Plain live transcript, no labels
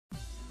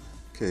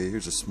Okay,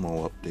 here's a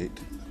small update.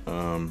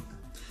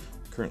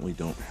 Currently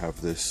don't have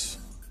this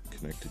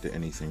connected to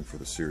anything for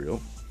the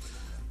serial,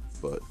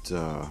 but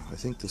I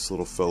think this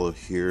little fellow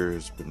here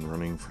has been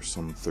running for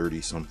some 30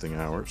 something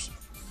hours.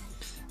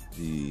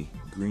 The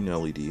green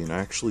LED, and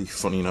actually,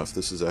 funny enough,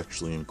 this is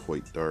actually in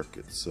quite dark.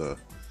 It's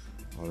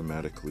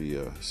automatically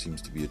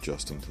seems to be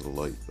adjusting to the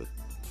light, but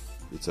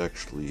it's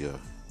actually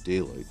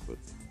daylight, but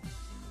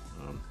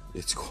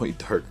it's quite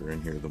darker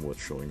in here than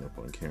what's showing up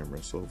on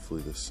camera, so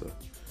hopefully this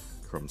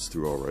comes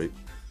through alright.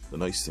 The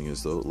nice thing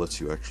is, though, it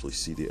lets you actually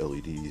see the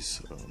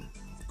LEDs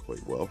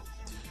quite well.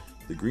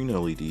 The green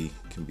LED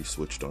can be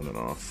switched on and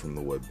off from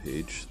the web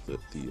page that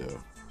the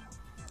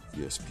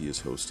ESP is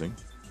hosting.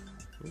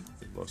 Oh,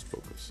 I lost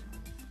focus.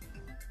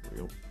 There we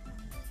go.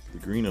 The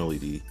green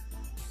LED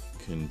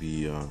can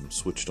be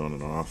switched on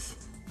and off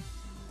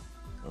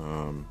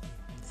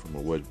from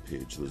a web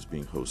page that's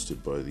being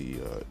hosted by the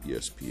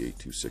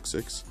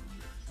ESP8266,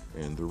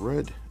 and the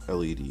red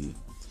LED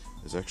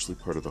is actually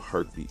part of the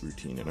heartbeat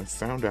routine. And I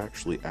found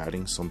actually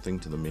adding something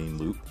to the main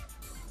loop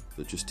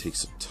that just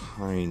takes a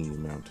tiny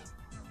amount,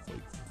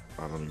 like,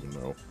 I don't even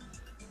know,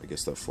 I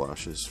guess that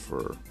flashes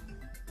for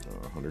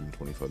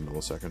 125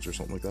 milliseconds or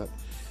something like that.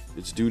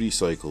 Its duty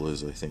cycle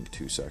is, I think,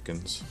 2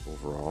 seconds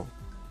overall,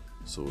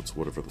 so it's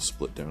whatever the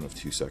split down of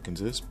 2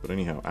 seconds is. But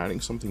anyhow, adding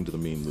something to the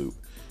main loop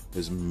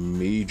has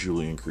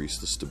majorly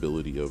increased the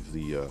stability of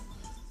the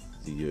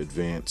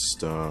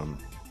advanced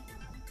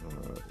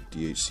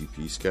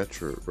DHCP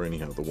sketch, or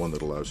anyhow the one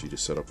that allows you to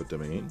set up a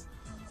domain.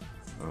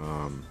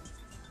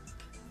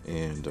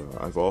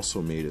 I've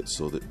also made it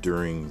so that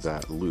during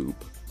that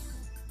loop,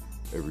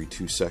 every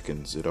 2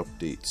 seconds, it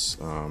updates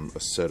a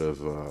set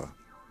of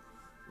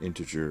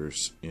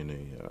integers in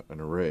an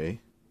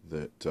array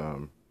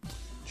that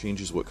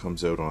changes what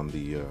comes out on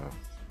the,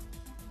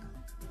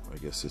 I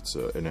guess it's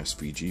an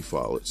SVG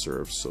file it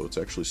serves, so it's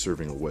actually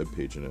serving a web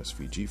page in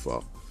SVG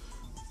file.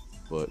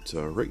 But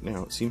right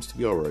now it seems to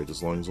be alright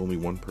as long as only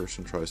one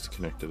person tries to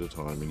connect at a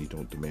time and you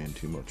don't demand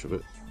too much of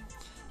it.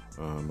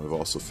 I've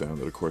also found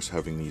that, of course,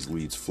 having these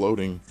leads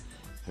floating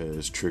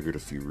has triggered a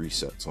few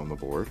resets on the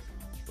board,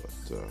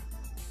 but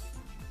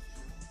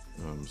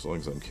as long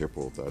as I'm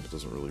careful with that, it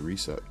doesn't really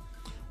reset.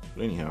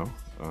 But anyhow,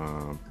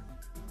 I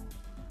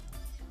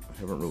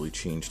haven't really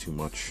changed too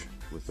much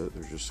with it.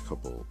 There's just a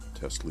couple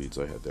test leads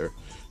I had there.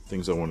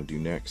 Things I want to do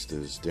next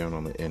is down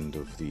on the end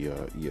of the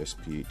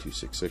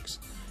ESP8266.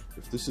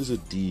 If this is a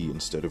D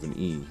instead of an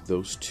E,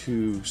 those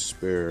two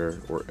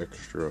spare or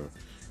extra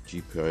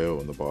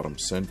GPIO in the bottom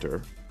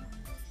center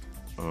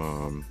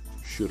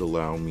should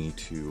allow me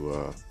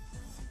to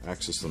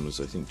access them as,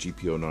 I think,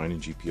 GPO9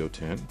 and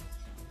GPO10.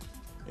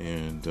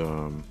 And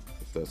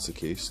if that's the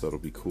case, that'll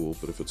be cool.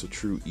 But if it's a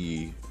true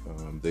E,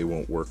 they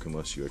won't work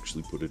unless you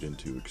actually put it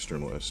into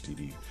external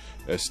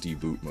SD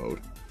boot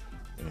mode.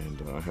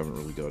 And I haven't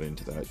really got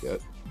into that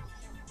yet.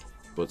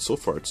 But so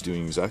far it's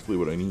doing exactly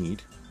what I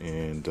need.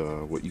 And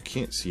what you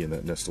can't see in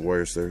that nest of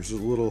wires there's a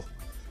little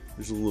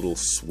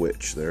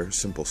switch there, a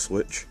simple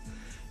switch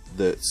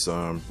that's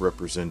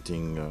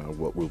representing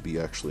what will be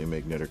actually a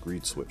magnetic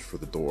read switch for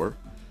the door.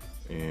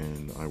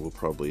 And I will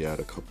probably add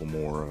a couple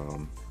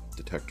more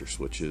detector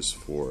switches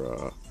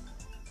for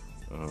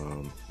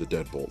the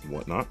deadbolt and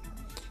whatnot.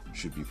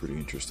 Should be pretty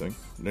interesting.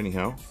 But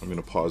anyhow, I'm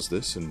going to pause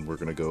this and we're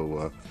going to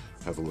go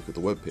have a look at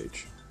the web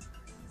page.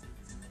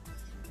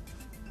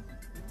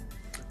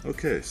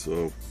 Okay,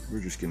 so we're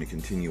just going to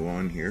continue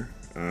on here.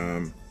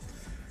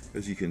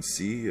 As you can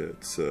see,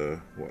 it's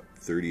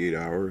 38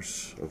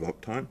 hours of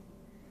uptime,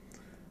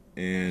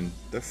 and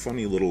that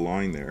funny little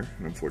line there,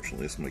 and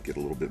unfortunately this might get a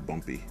little bit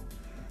bumpy,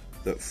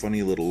 that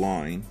funny little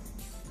line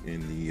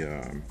in the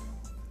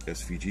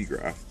SVG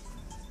graph,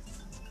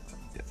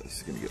 yeah, this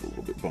is going to get a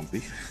little bit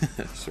bumpy,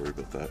 sorry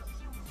about that,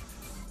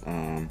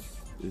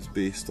 is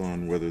based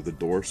on whether the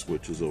door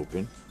switch is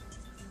open.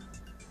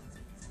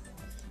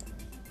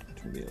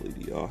 Turn the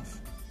LED off,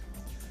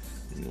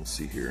 and you'll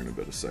see here in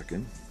about a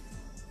second.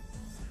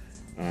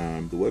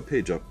 The web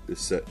page up is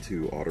set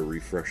to auto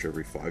refresh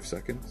every 5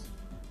 seconds,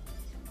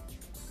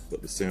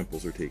 but the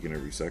samples are taken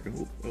every second.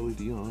 Oop,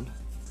 LED on.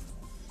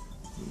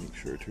 Let me make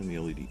sure I turn the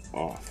LED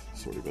off.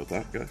 Sorry about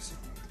that, guys.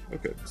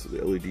 Okay, so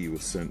the LED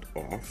was sent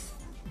off,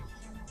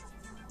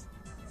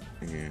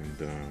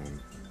 and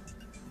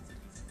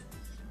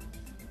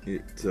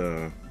it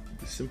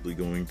is simply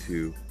going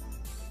to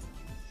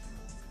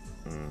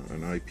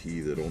an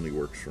IP that only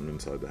works from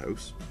inside the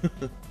house.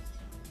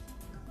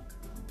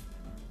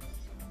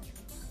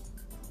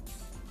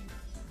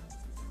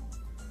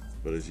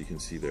 But as you can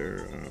see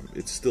there,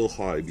 it's still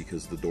high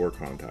because the door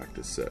contact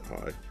is set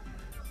high,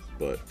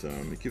 but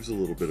it gives a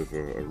little bit of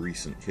a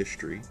recent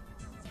history,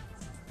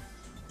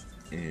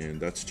 and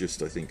that's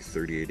just, I think,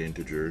 38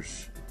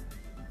 integers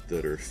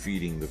that are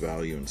feeding the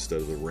value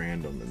instead of the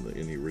random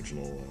in the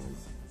original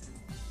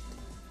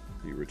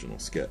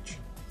sketch.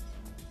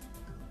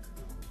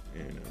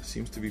 And it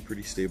seems to be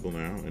pretty stable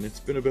now, and it's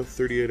been about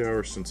 38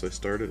 hours since I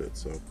started it,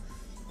 so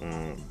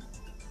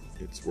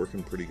it's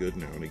working pretty good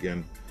now. And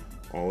again,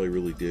 all I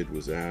really did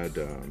was add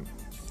a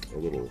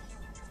little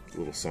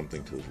little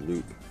something to the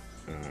loop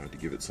to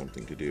give it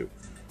something to do.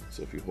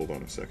 So if you hold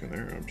on a second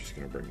there, I'm just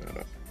going to bring that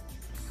up.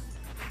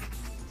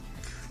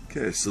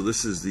 Okay, so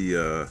this is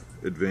the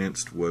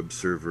advanced web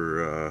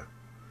server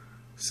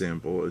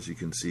sample, as you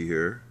can see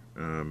here,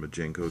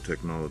 Majenko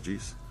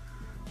Technologies.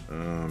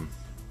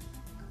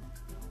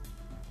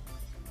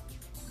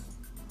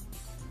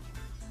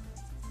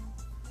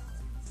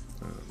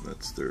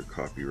 That's their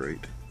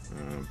copyright.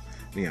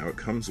 Anyhow, it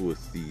comes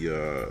with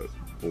the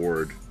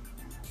board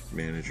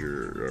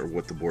manager, or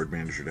what the board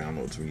manager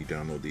downloads when you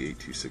download the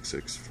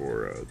 8266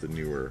 for the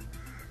newer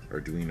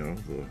Arduino,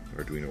 the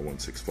Arduino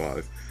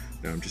 165.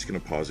 Now I'm just going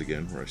to pause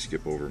again where I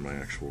skip over my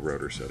actual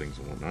router settings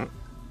and whatnot.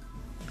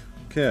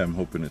 Okay, I'm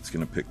hoping it's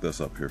going to pick this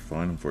up here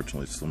fine.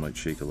 Unfortunately, it still might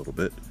shake a little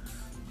bit.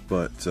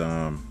 But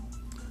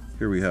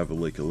here we have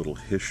like a little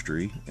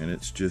history, and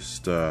it's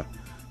just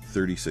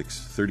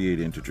 38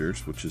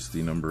 integers, which is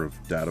the number of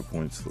data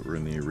points that were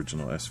in the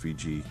original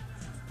SVG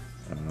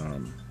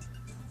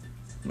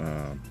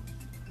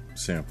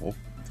sample.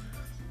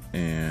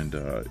 And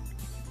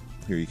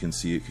here you can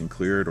see it can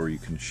clear it, or you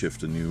can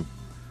shift a new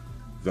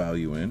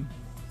value in.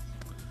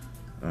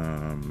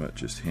 That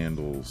just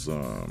handles,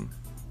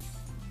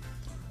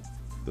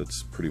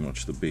 that's pretty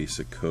much the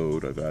basic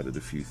code. I've added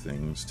a few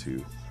things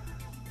to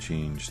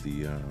change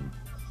the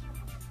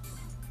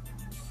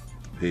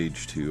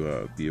page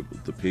to be able,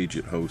 the page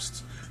it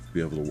hosts, to be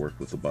able to work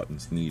with the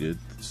buttons needed,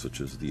 such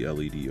as the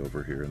LED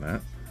over here and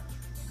that.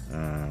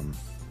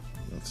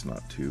 That's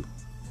not too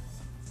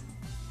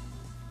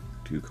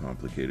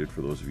complicated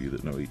for those of you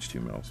that know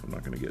HTML, so I'm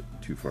not going to get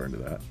too far into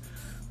that.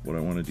 What I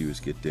want to do is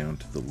get down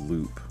to the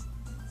loop.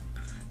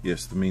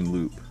 Yes, the main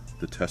loop,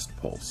 the test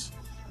pulse.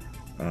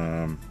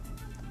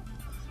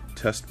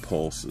 Test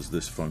pulse is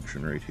this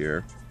function right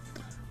here,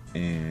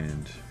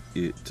 and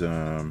it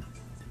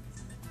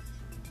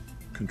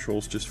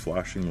controls just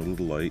flashing the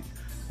little light,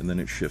 and then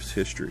it shifts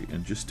history.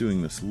 And just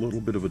doing this little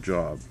bit of a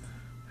job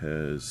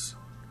has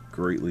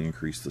greatly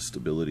increased the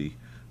stability,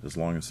 as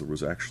long as there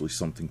was actually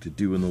something to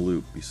do in the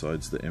loop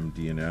besides the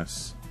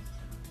MDNS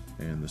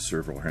and the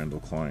servo handle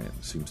client.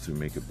 It seems to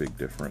make a big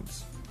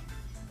difference.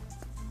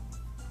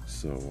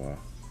 So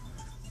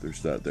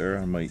there's that there.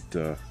 I might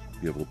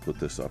be able to put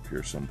this up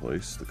here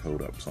someplace, the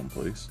code up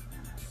someplace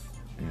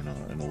in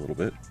a little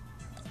bit.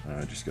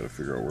 I just got to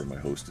figure out where my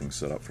hosting's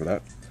set up for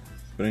that.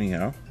 But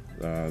anyhow,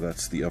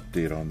 that's the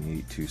update on the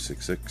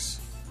 8266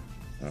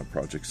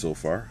 project so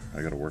far.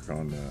 I got to work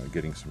on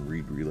getting some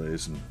read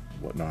relays and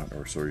whatnot,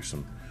 or sorry,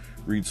 some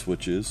read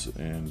switches,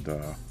 and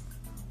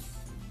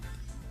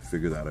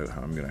figure that out,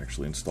 how I'm going to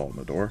actually install it in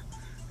the door.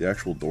 The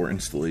actual door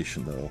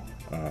installation, though,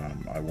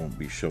 I won't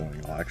be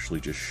showing. I'll actually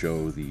just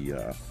show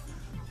the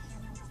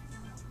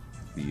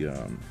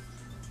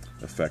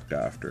effect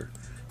after,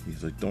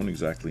 because I don't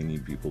exactly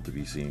need people to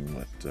be seeing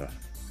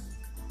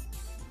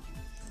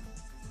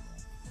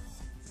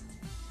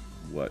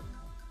what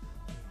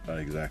I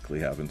exactly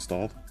have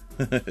installed.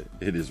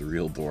 It is a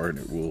real door, and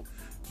it will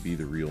be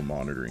the real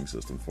monitoring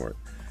system for it.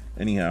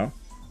 Anyhow,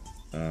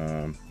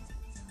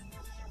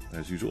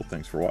 as usual,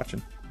 thanks for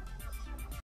watching.